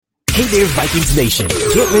Hey there, Vikings Nation.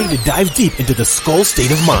 Get ready to dive deep into the Skull State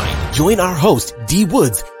of Mind. Join our host, D.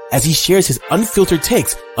 Woods, as he shares his unfiltered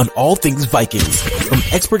takes on all things Vikings, from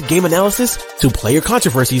expert game analysis to player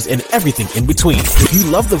controversies and everything in between. If you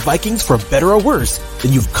love the Vikings for better or worse,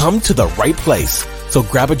 then you've come to the right place. So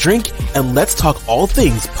grab a drink and let's talk all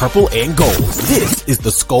things purple and gold. This is the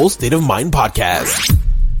Skull State of Mind podcast.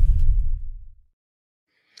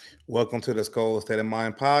 Welcome to the Skull State of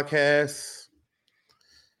Mind podcast.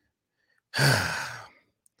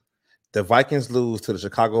 The Vikings lose to the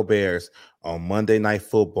Chicago Bears on Monday Night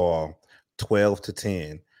Football,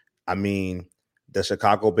 12-10. I mean, the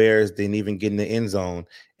Chicago Bears didn't even get in the end zone,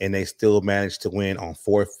 and they still managed to win on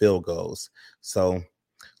 4 field goals. So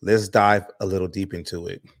let's dive a little deep into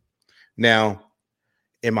it. Now,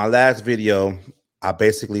 in my last video, I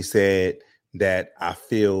basically said that I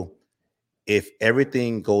feel if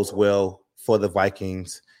everything goes well for the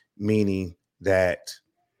Vikings, meaning that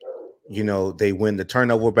they win the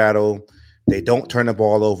turnover battle, they don't turn the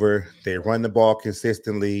ball over, they run the ball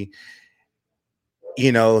consistently,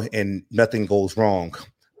 and nothing goes wrong.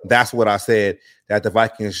 That's what I said, that the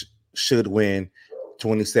Vikings should win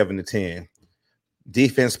 27-10.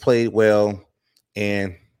 Defense played well,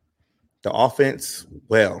 and the offense,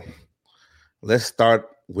 well, let's start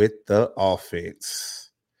with the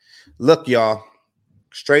offense. Look, y'all,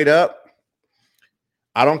 straight up,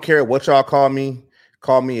 I don't care what y'all call me.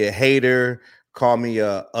 Call me a hater, call me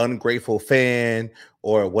a ungrateful fan,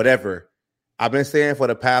 or whatever. I've been saying for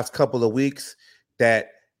the past couple of weeks that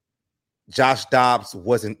Josh Dobbs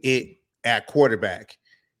wasn't it at quarterback.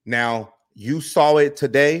 Now, you saw it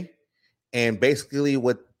today, and basically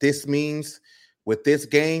what this means with this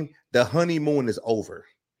game, the honeymoon is over,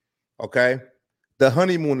 okay? The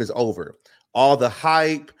honeymoon is over. All the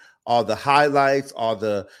hype, all the highlights, all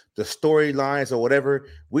the storylines or whatever,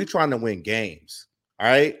 we're trying to win games. All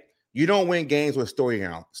right. You don't win games with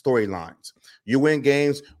storylines. You win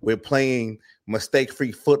games with playing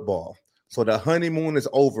mistake-free football. So the honeymoon is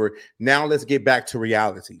over. Now let's get back to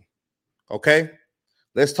reality. Okay.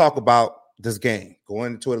 Let's talk about this game. Go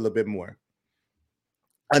into it a little bit more.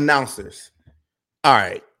 Announcers. All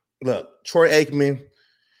right. Look, Troy Aikman.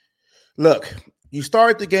 Look, you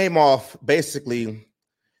started the game off basically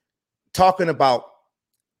talking about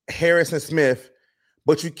Harrison Smith,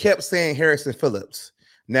 but you kept saying Harrison Phillips.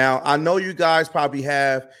 Now, I know you guys probably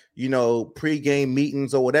have, pre-game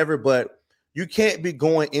meetings or whatever, but you can't be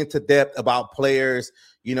going into depth about players,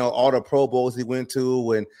 all the Pro Bowls he went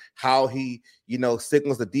to and how he,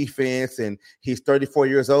 signals the defense, and he's 34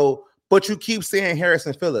 years old, but you keep saying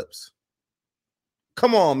Harrison Phillips.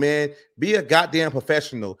 Come on, man. Be a goddamn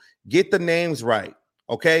professional. Get the names right.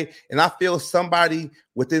 Okay. And I feel somebody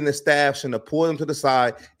within the staff should have pulled him to the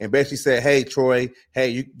side and basically said, hey, Troy,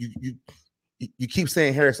 hey, you keep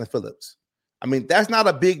saying Harrison Phillips. I mean, that's not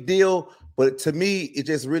a big deal, but to me, it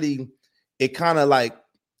just really, it kind of like,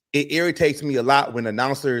 it irritates me a lot when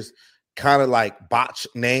announcers kind of like botch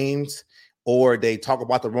names or they talk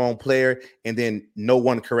about the wrong player and then no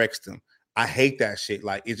one corrects them. I hate that shit.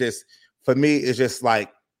 Like, it just, for me, it's just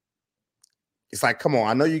like, it's like, come on.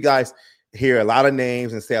 I know you guys hear a lot of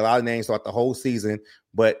names and say a lot of names throughout the whole season,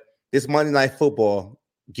 but this Monday Night Football,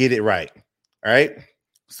 get it right. All right.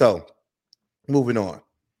 So moving on.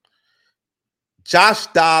 Josh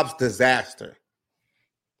Dobbs disaster.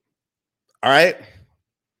 All right.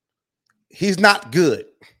 He's not good.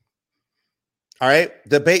 All right.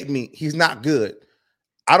 Debate me. He's not good.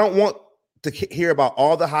 I don't want to hear about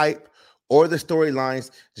all the hype or the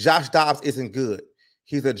storylines. Josh Dobbs isn't good.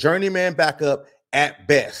 He's a journeyman backup at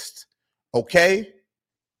best. Okay?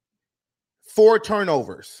 4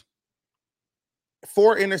 turnovers,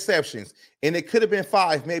 4 interceptions, and it could have been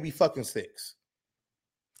 5, maybe fucking 6.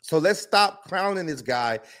 So let's stop crowning this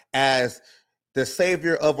guy as the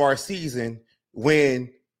savior of our season when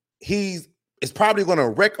he's probably going to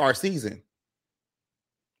wreck our season.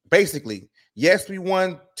 Basically, yes, we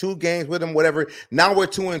won 2 games with him, whatever. Now we're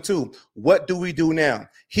 2-2. What do we do now?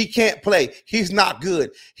 He can't play. He's not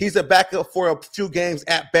good. He's a backup for a few games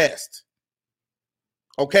at best.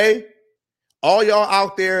 Okay? All y'all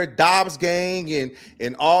out there, Dobbs gang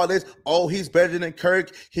and all this, oh, he's better than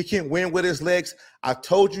Kirk. He can win with his legs. I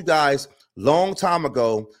told you guys long time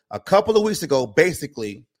ago, a couple of weeks ago,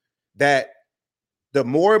 basically, that the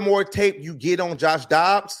more and more tape you get on Josh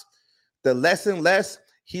Dobbs, the less and less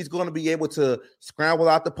he's going to be able to scramble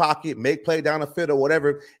out the pocket, make play down the field or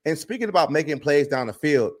whatever. And speaking about making plays down the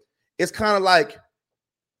field, it's kind of like,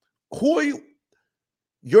 who are you?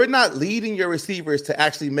 You're not leading your receivers to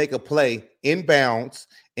actually make a play inbounds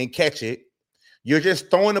and catch it. You're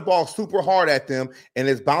just throwing the ball super hard at them and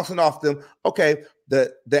it's bouncing off them. Okay,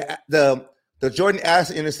 the Jordan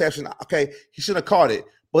Addison interception. Okay, he shouldn't have caught it,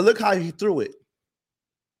 but look how he threw it.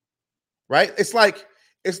 Right? It's like,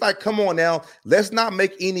 come on now. Let's not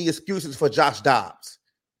make any excuses for Josh Dobbs.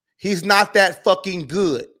 He's not that fucking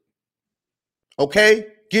good. Okay?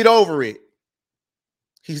 Get over it.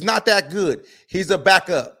 He's not that good. He's a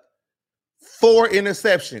backup. 4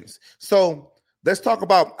 interceptions. So let's talk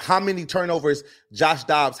about how many turnovers Josh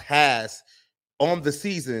Dobbs has on the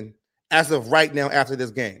season as of right now after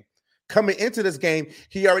this game. Coming into this game,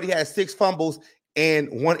 he already has 6 fumbles and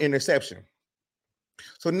 1 interception.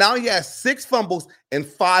 So now he has 6 fumbles and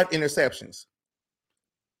 5 interceptions.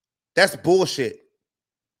 That's bullshit.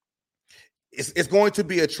 It's going to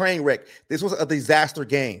be a train wreck. This was a disaster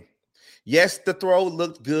game. Yes, the throw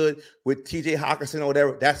looked good with TJ Hawkinson or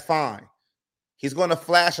whatever. That's fine. He's going to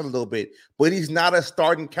flash a little bit, but he's not a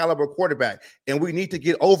starting caliber quarterback, and we need to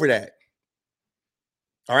get over that.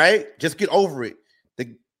 All right? Just get over it.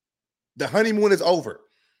 The honeymoon is over.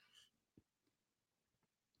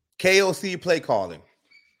 KOC play calling.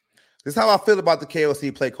 This is how I feel about the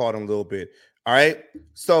KOC play calling a little bit. All right?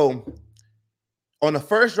 So on the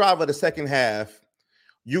first drive of the second half,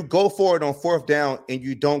 you go for it on 4th down and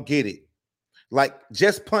you don't get it. Like,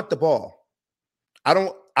 just punt the ball. I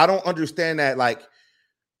don't understand that. Like,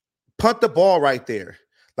 punt the ball right there.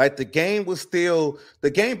 Like, the game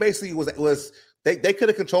basically was they could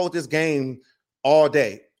have controlled this game all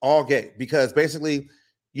day, because basically,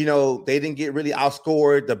 you know, they didn't get really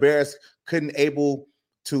outscored. The Bears couldn't able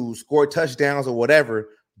to score touchdowns or whatever.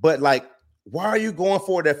 But, like, why are you going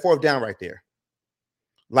for that 4th down right there?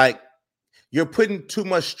 Like, you're putting too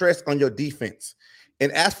much stress on your defense.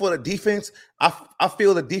 And as for the defense, I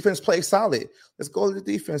feel the defense plays solid. Let's go to the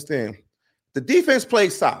defense then. The defense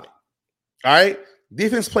plays solid. All right?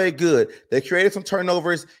 Defense played good. They created some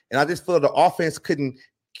turnovers, and I just feel the offense couldn't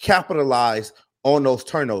capitalize on those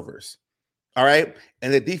turnovers. All right?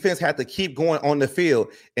 And the defense had to keep going on the field.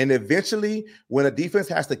 And eventually, when a defense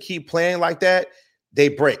has to keep playing like that, they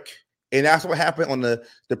break. And that's what happened on the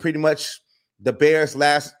pretty much the Bears'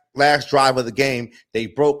 last drive of the game. They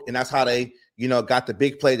broke, and that's how they, you know, got the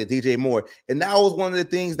big play to DJ Moore. And that was one of the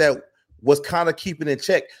things that was kind of keeping in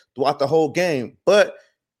check throughout the whole game. But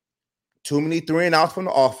too many 3 and outs from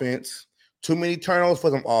the offense, too many turnovers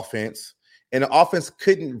for them offense, and the offense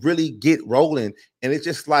couldn't really get rolling. And it's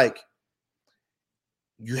just like,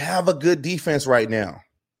 you have a good defense right now.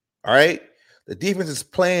 All right? The defense is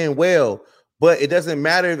playing well, but it doesn't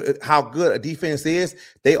matter how good a defense is.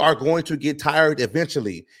 They are going to get tired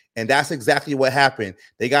eventually. And that's exactly what happened.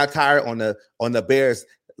 They got tired on the Bears'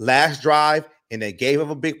 last drive, and they gave up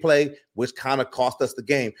a big play, which kind of cost us the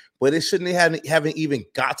game. But it shouldn't haven't even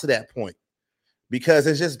got to that point, because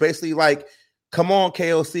it's just basically like, come on,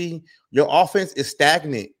 KOC, your offense is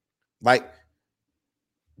stagnant. Like,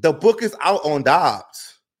 the book is out on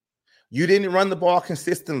Dobbs. You didn't run the ball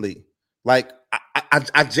consistently. Like,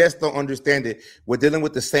 I just don't understand it. We're dealing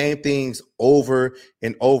with the same things over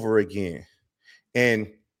and over again.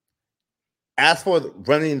 And as for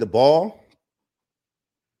running the ball,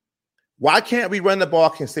 why can't we run the ball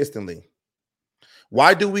consistently?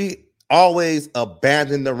 Why do we always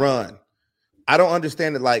abandon the run? I don't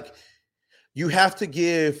understand it. Like, you have to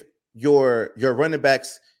give your running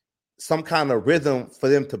backs some kind of rhythm for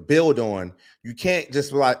them to build on. You can't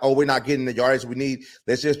just be like, oh, we're not getting the yardage we need.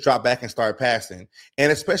 Let's just drop back and start passing.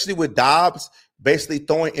 And especially with Dobbs basically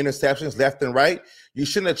throwing interceptions left and right, you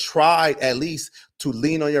shouldn't have tried at least to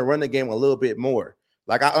lean on your running game a little bit more.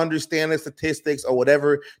 Like, I understand the statistics or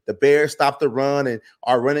whatever. The Bears stopped the run and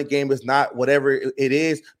our running game is not whatever it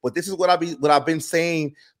is. But this is what I've been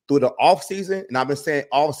saying through the offseason, and I've been saying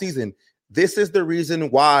all season. This is the reason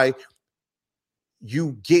why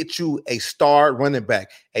you get you a star running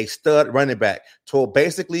back, a stud running back. So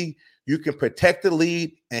basically, you can protect the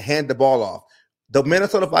lead and hand the ball off. The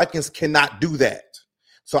Minnesota Vikings cannot do that.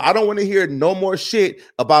 So I don't want to hear no more shit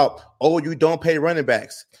about, oh, you don't pay running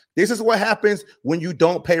backs. This is what happens when you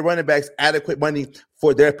don't pay running backs adequate money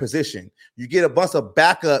for their position. You get a bunch of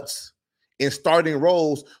backups in starting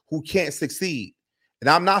roles who can't succeed. And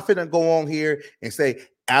I'm not finna go on here and say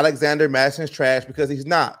Alexander Madison's trash, because he's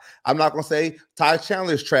not. I'm not going to say Ty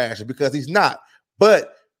Chandler's trash because he's not.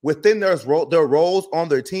 But within their roles on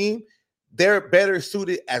their team, they're better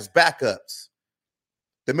suited as backups.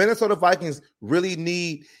 The Minnesota Vikings really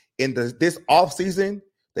need, in this offseason,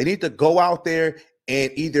 they need to go out there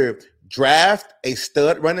and either draft a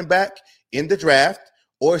stud running back in the draft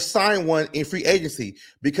or sign one in free agency,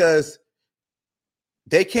 because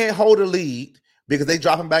they can't hold a lead because they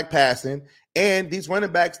dropping back passing. And these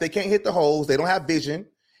running backs, they can't hit the holes. They don't have vision.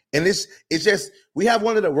 And it's just, we have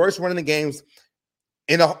one of the worst running games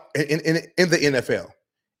in the NFL.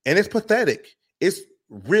 And it's pathetic. It's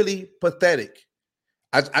really pathetic.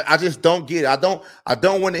 I just don't get it. I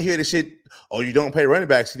don't want to hear the shit, oh, you don't pay running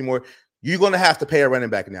backs anymore. You're going to have to pay a running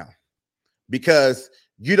back now because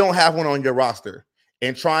you don't have one on your roster.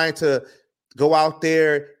 And trying to go out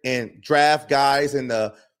there and draft guys in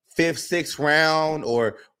the 5th, 6th round,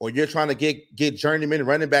 or you're trying to get journeyman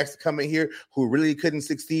running backs to come in here who really couldn't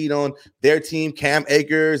succeed on their team, Cam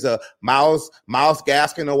Akers, Miles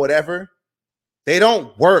Gaskin, or whatever. They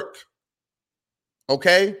don't work.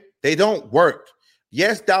 Okay? They don't work.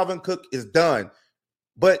 Yes, Dalvin Cook is done,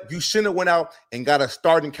 but you shouldn't have went out and got a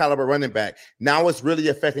starting caliber running back. Now it's really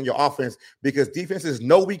affecting your offense because defenses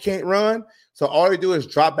know we can't run. So all they do is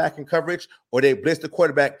drop back in coverage or they blitz the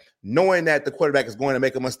quarterback knowing that the quarterback is going to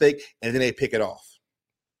make a mistake, and then they pick it off.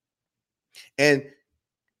 And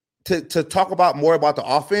to talk about more about the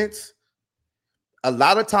offense, a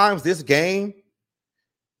lot of times this game,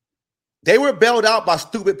 they were bailed out by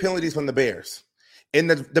stupid penalties from the Bears. And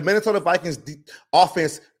the Minnesota Vikings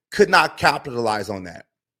offense could not capitalize on that.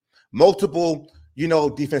 Multiple,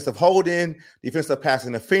 defensive holding, defensive pass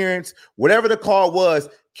interference, whatever the call was,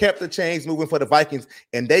 kept the chains moving for the Vikings,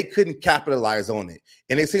 and they couldn't capitalize on it.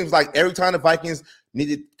 And it seems like every time the Vikings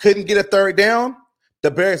couldn't get a third down,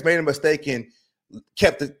 the Bears made a mistake and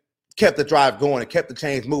kept the drive going and kept the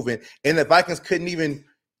chains moving, and the Vikings couldn't even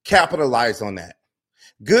capitalize on that.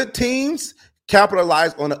 Good teams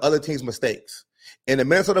capitalize on the other team's mistakes. And the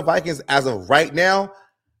Minnesota Vikings, as of right now,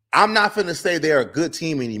 I'm not going to say they're a good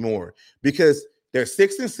team anymore because they're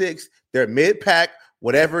 6-6, they're mid-pack,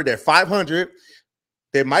 whatever, they're 500.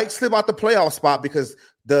 They might slip out the playoff spot because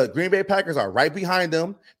the Green Bay Packers are right behind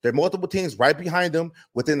them. There are multiple teams right behind them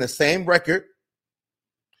within the same record.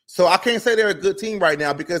 So I can't say they're a good team right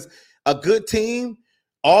now because a good team,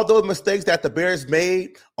 all those mistakes that the Bears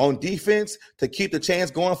made on defense to keep the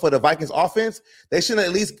chains going for the Vikings offense, they should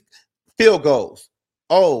at least field goals.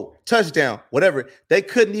 Oh, touchdown, whatever. They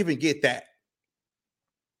couldn't even get that.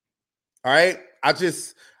 All right.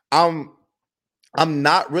 I'm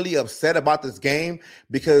not really upset about this game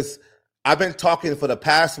because I've been talking for the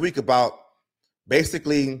past week about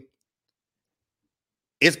basically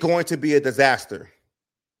it's going to be a disaster.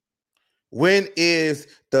 When is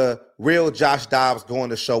the real Josh Dobbs going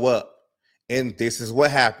to show up? And this is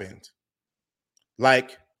what happened.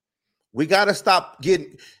 Like, we got to stop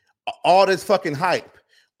getting all this fucking hype.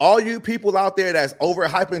 All you people out there that's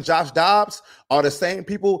overhyping Josh Dobbs are the same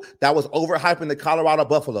people that was overhyping the Colorado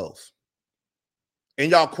Buffaloes. And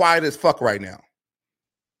y'all quiet as fuck right now.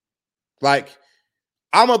 Like,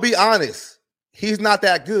 I'm going to be honest. He's not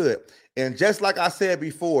that good. And just like I said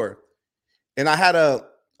before, and I had a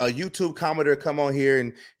YouTube commenter come on here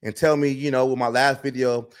and tell me, with my last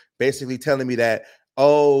video, basically telling me that,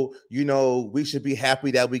 we should be happy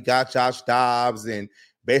that we got Josh Dobbs. And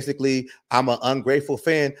basically, I'm an ungrateful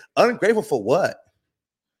fan. Ungrateful for what?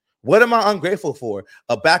 What am I ungrateful for?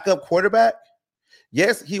 A backup quarterback?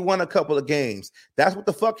 Yes, he won a couple of games. That's what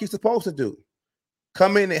the fuck he's supposed to do.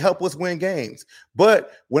 Come in and help us win games.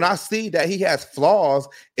 But when I see that he has flaws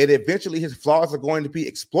and eventually his flaws are going to be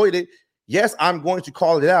exploited, yes, I'm going to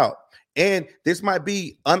call it out. And this might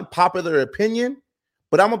be unpopular opinion,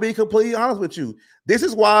 but I'm going to be completely honest with you. This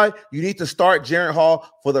is why you need to start Jaren Hall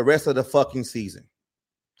for the rest of the fucking season.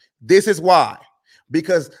 This is why.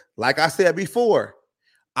 Because like I said before,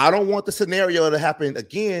 I don't want the scenario to happen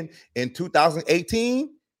again in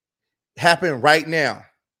 2018 happen right now.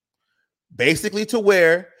 Basically to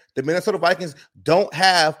where the Minnesota Vikings don't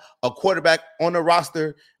have a quarterback on the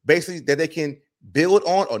roster basically that they can build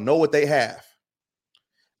on or know what they have.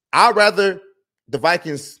 I'd rather the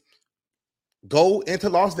Vikings go into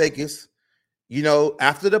Las Vegas,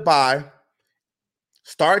 after the bye,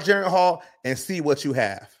 start Jaren Hall and see what you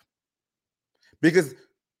have. Because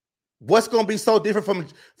what's going to be so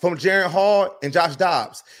different from Jaren Hall and Josh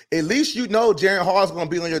Dobbs? At least Jaren Hall is going to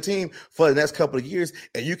be on your team for the next couple of years,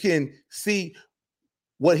 and you can see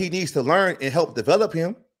what he needs to learn and help develop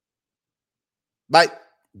him. Like,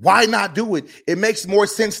 why not do it? It makes more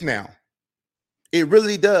sense now. It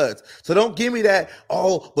really does. So don't give me that,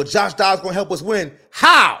 but Josh Dobbs is going to help us win.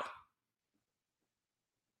 How?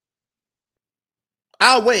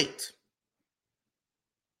 I'll wait.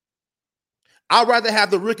 I'd rather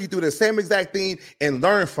have the rookie do the same exact thing and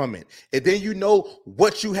learn from it. And then you know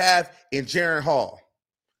what you have in Jaren Hall.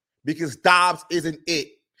 Because Dobbs isn't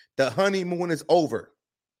it. The honeymoon is over.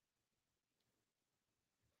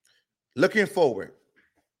 Looking forward,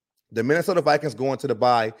 the Minnesota Vikings going to the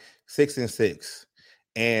bye 6-6.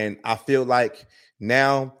 And I feel like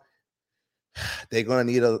now they're going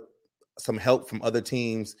to need some help from other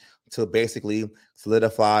teams to basically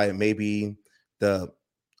solidify maybe the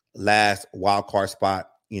last wild card spot,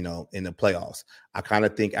 in the playoffs. I kind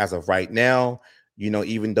of think as of right now,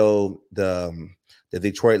 even though the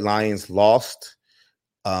Detroit Lions lost,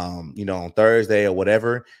 on Thursday or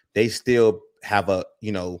whatever, they still have a,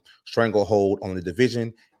 stranglehold on the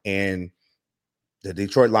division, and the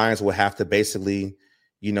Detroit Lions will have to basically,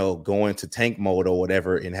 go into tank mode or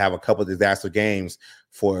whatever and have a couple of disaster games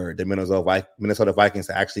for the Minnesota Vikings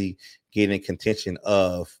to actually get in contention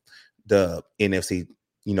of the NFC,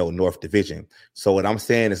 North Division. So what I'm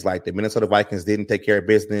saying is, like, the Minnesota Vikings didn't take care of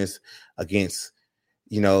business against,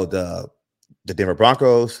 the Denver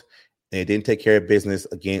Broncos, and they didn't take care of business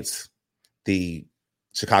against the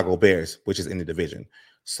Chicago Bears, which is in the division.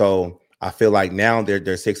 So I feel like now they're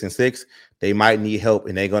 6-6. They might need help,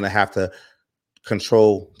 and they're going to have to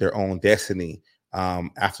control their own destiny.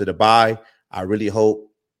 After the bye, I really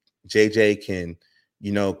hope JJ can,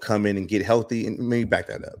 come in and get healthy. And let me back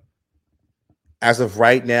that up. As of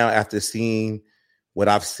right now, after seeing what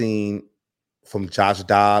I've seen from Josh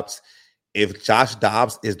Dobbs, if Josh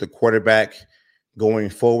Dobbs is the quarterback going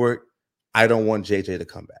forward, I don't want JJ to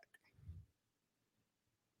come back.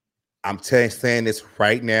 I'm saying this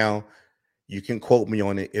right now. You can quote me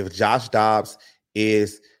on it. If Josh Dobbs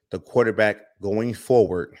is the quarterback going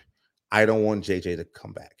forward, I don't want JJ to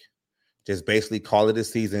come back. Just basically call it a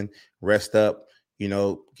season, rest up,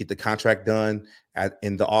 get the contract done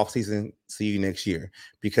in the offseason, see you next year.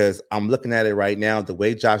 Because I'm looking at it right now, the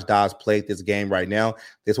way Josh Dobbs played this game right now,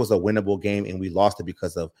 this was a winnable game, and we lost it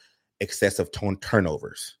because of excessive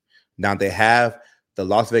turnovers. Now they have the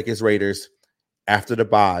Las Vegas Raiders after the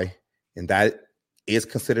bye, and that is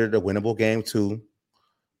considered a winnable game too,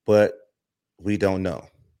 but we don't know.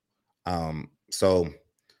 So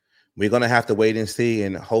we're going to have to wait and see,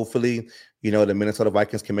 and hopefully, the Minnesota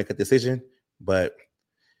Vikings can make a decision. But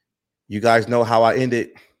you guys know how I end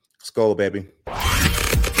it. Skol, baby.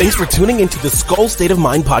 Thanks for tuning into the Skol State of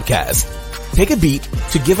Mind podcast. Take a beat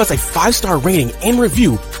to give us a 5-star rating and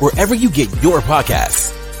review wherever you get your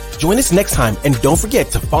podcasts. Join us next time, and don't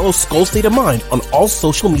forget to follow Skol State of Mind on all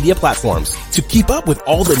social media platforms to keep up with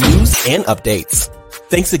all the news and updates.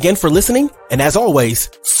 Thanks again for listening, and as always,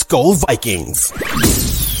 Skol Vikings.